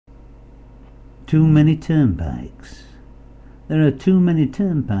Too many turnpikes. There are too many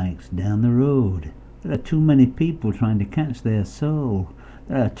turnpikes down the road. There are too many people trying to catch their soul.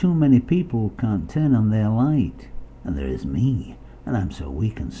 There are too many people who can't turn on their light. And there is me, and I'm so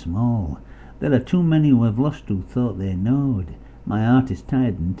weak and small. There are too many who have lost who thought they knowed. My heart is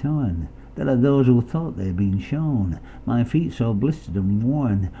tired and torn. There are those who thought they'd been shown. My feet so blistered and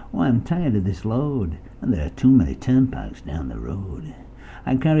worn. Oh, I'm tired of this load. And there are too many turnpikes down the road.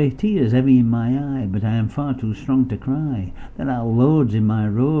 I carry tears heavy in my eye, but I am far too strong to cry. There are loads in my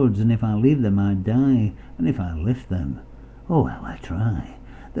roads, and if I leave them I die. And if I lift them, oh how I try.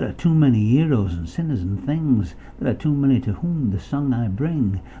 There are too many heroes and sinners and things. There are too many to whom the song I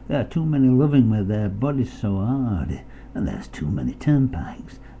bring. There are too many loving with their bodies so hard. And there's too many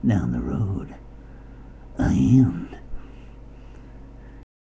turnpikes down the road. I end.